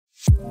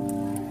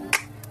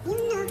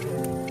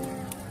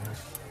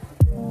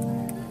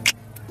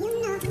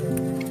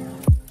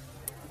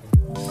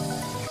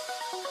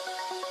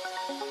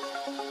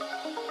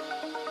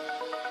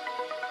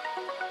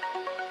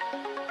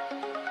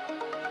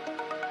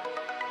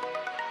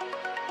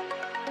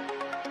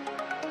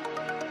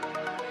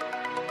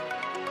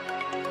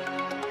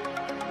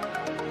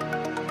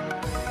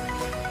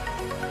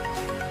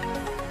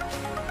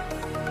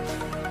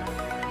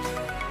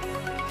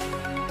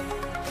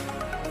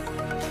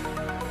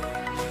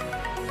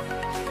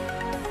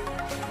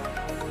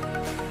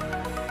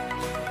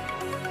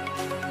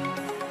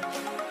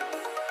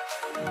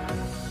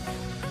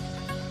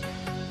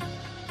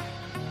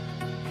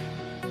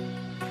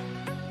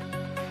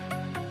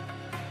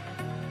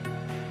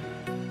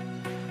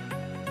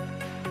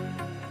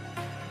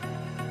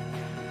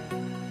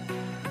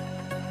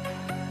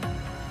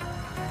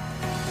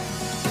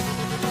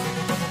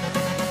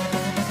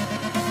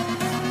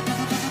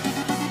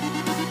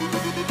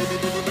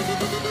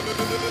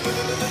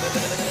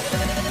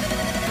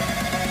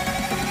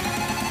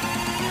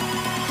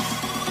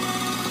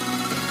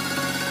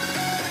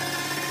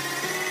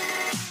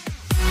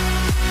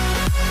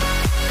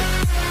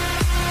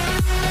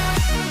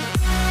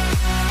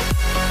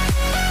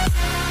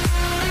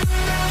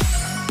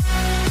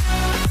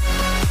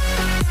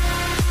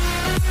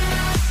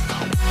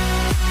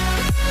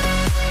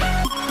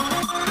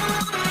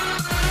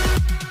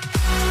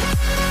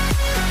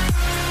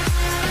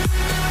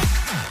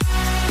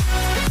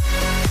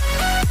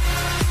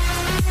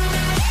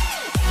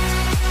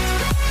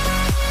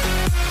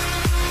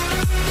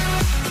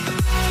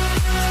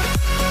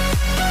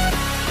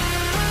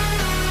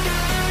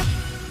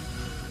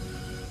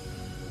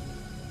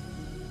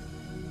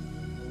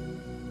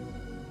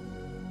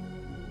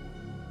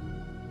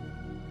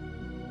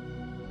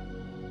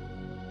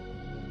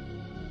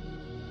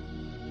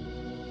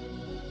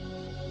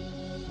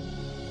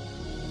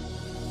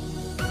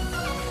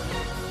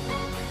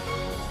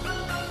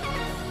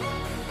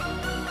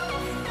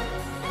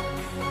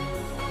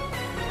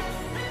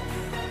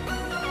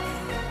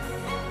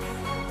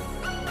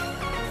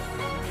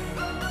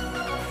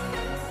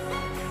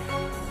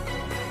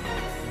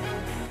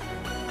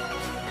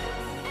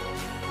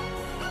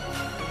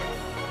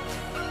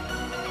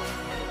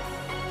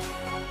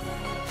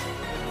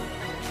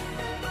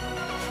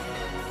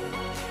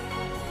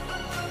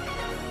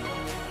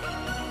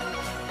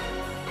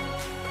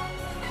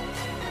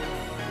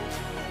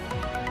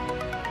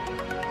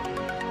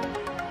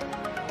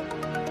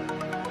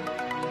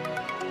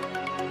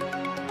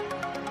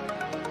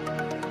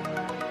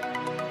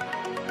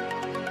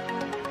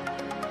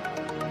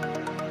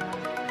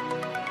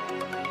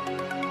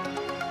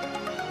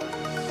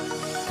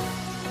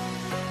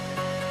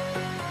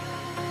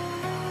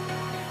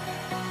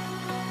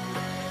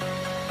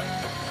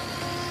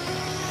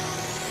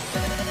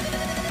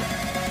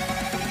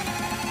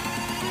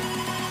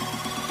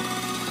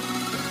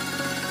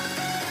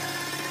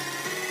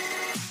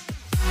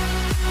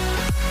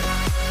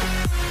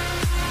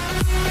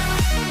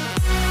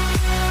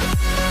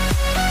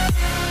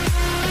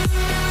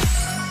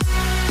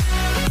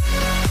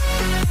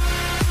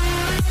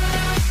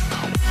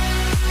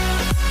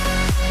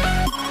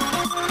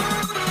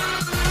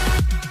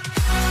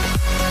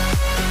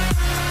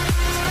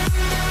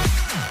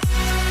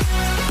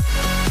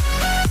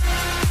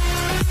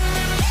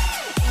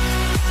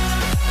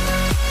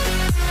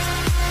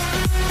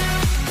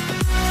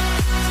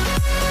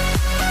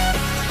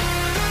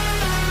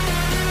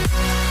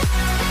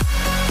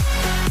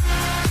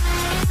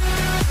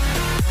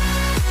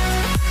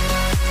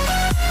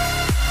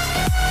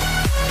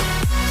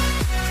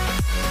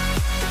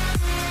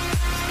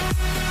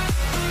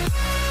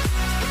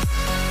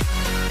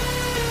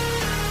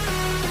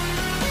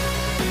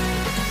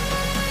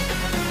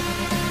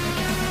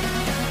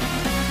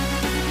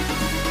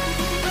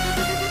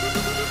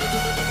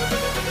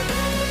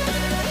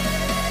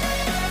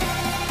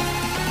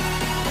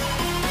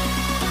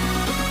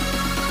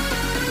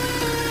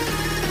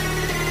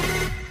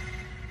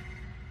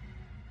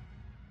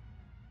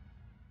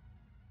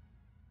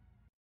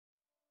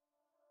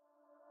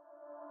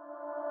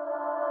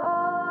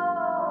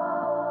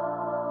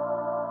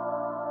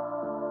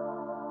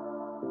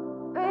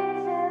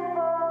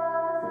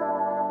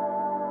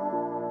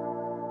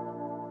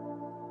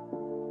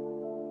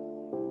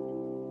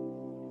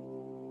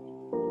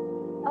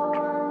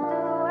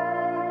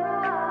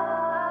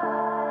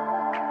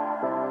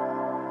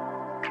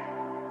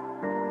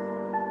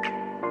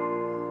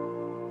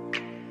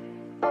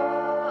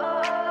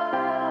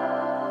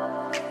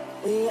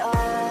We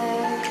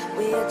are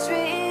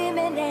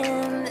dreaming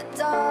in the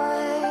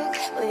dark.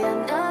 We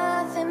are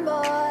nothing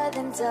more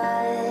than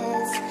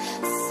dust.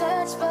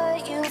 Search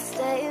but you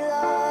stay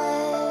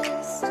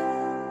lost.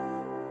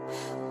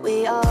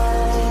 We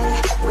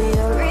are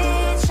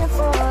reaching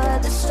for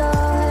the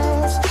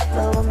stars,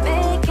 but we're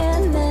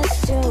making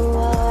this too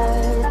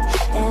hard.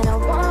 And I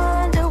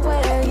wonder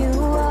where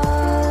you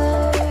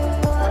are.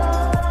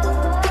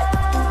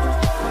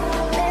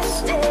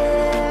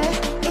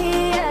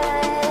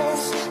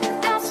 Mysterious,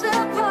 that's the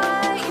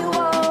part you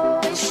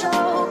always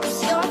show. 'Cause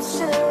you're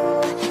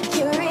too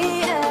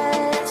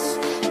curious.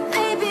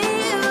 Maybe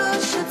you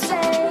should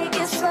take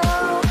it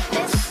slow.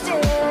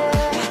 Mysterious,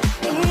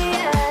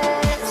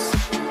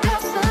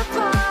 that's the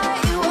part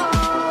you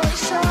always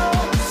show.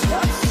 'Cause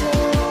you're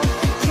too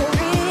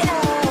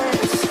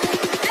curious.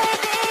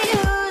 Maybe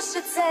you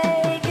should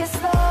take it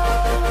slow.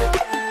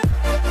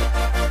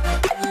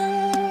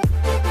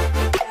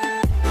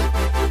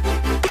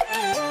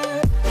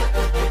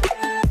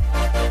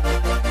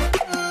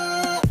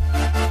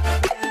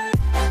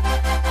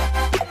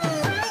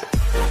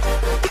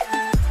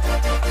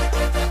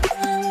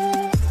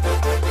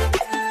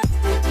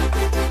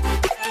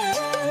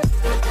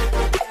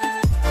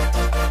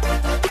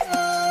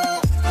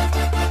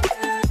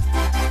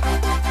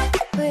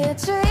 We're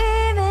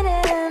dreaming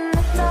in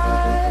the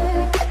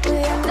dark. We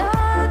are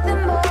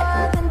nothing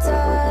more than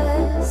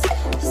dust.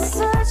 You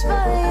search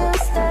but you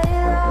stay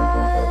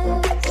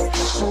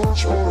lost.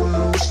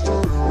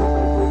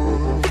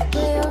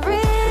 We are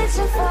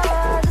reaching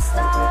for the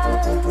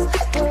stars,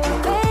 but we're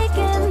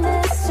making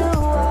this too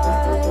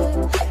hard.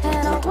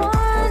 And I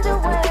wonder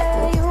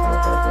where you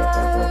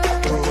are.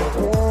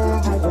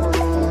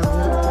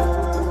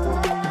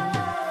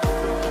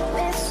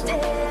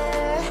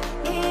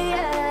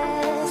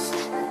 Mysterious,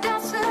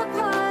 that's the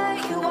part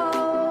you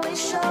always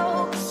show.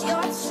 'Cause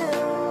you're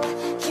too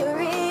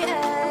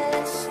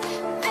curious.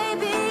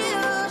 Maybe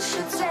you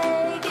should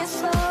take it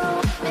slow.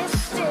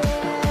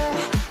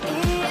 Mysterious,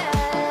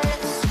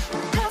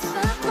 that's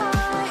the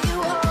part you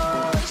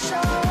always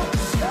show.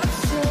 'Cause you're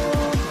too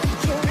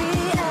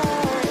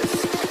curious.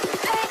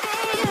 Maybe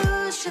you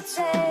should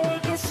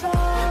take it slow.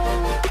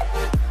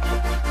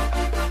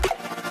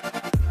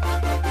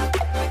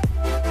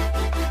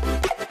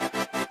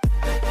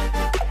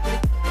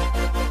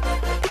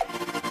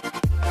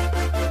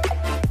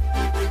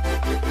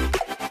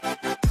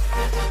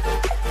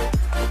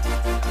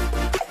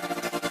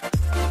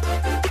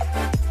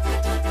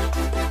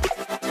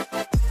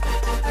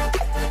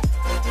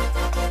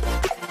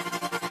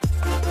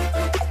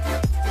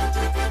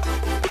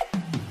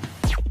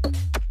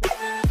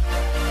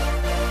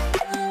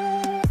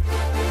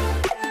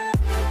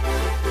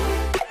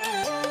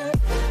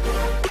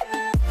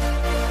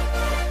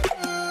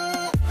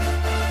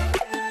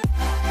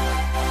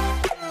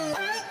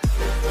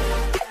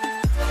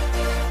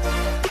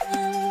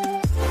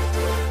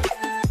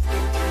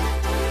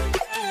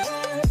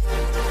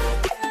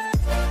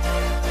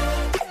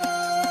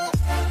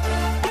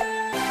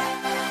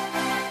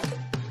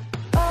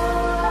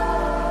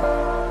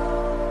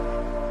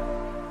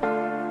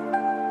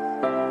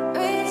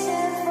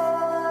 Reaching for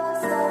the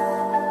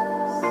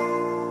stars.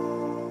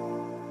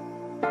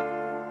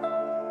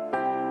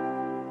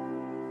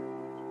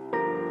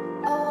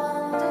 I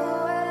wonder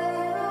where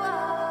you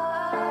are.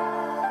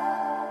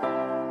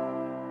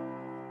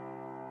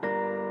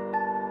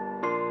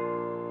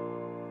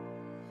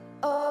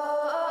 Oh.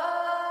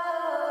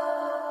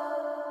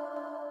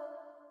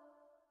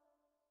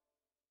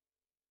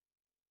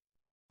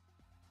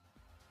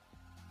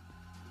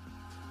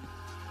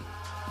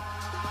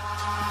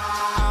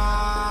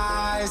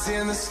 Eyes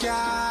in the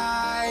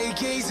sky,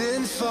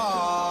 gazing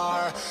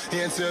far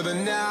into the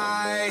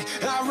night.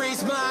 I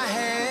raise my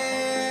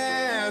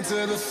hand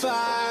to the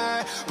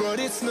fire, but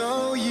it's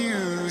no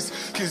use,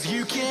 'cause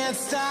you can't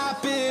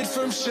stop it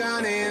from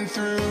shining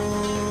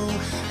through.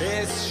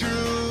 It's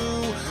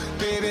true,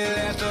 baby,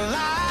 let the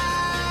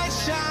light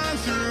shine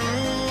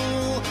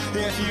through.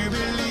 If you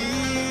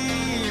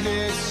believe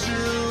it's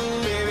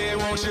true, baby,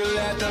 won't you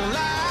let the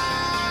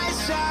light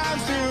shine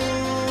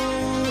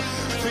through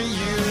for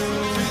you,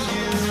 for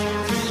you,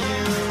 for you, for you,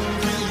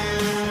 for you,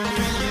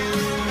 for you,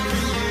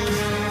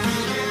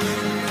 for you,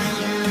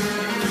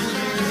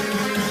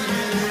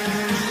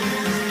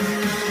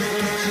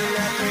 won't you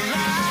let the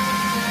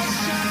light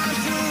shine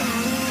through?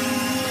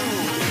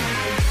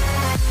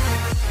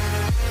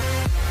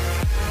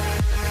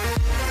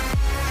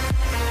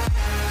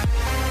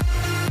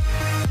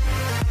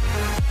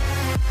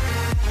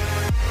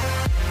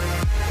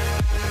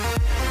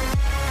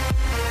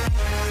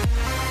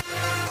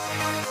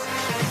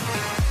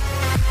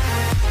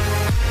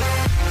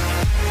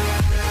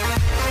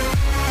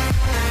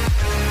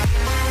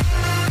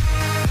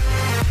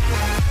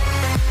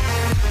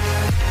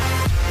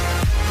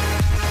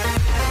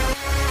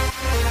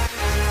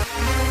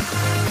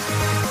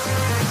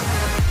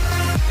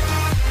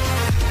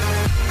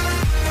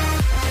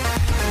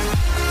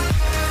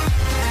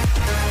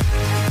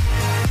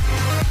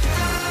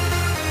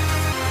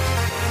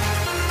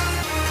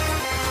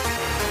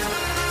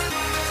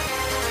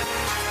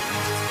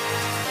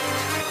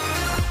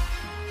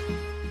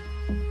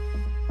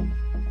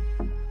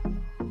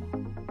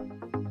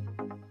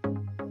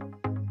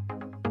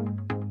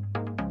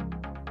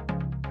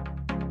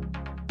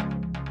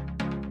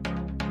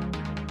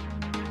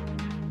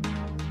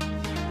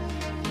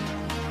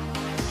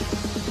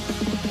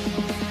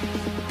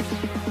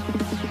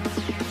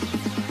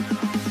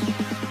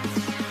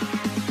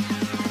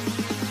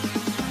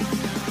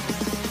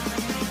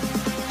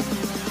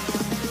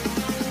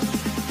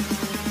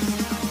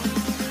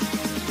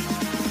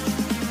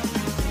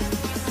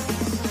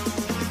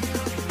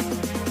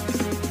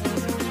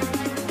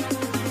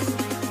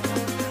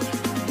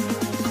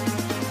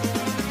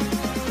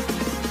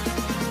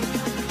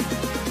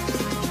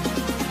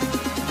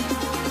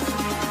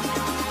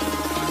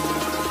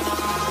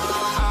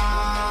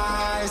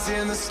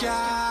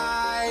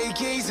 sky,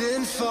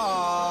 gazing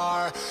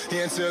far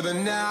into the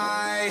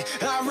night.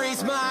 I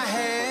raise my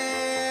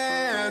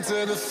hand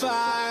to the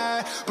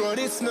fire, but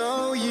it's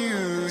no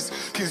use,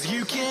 'cause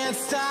you can't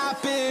stop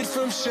it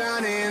from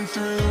shining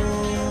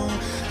through.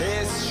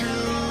 It's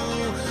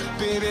true,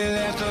 baby,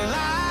 let the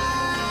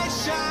light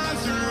shine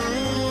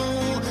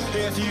through.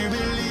 If you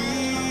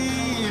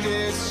believe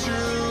it's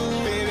true,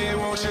 baby,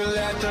 won't you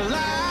let the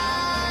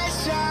light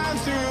shine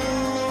through?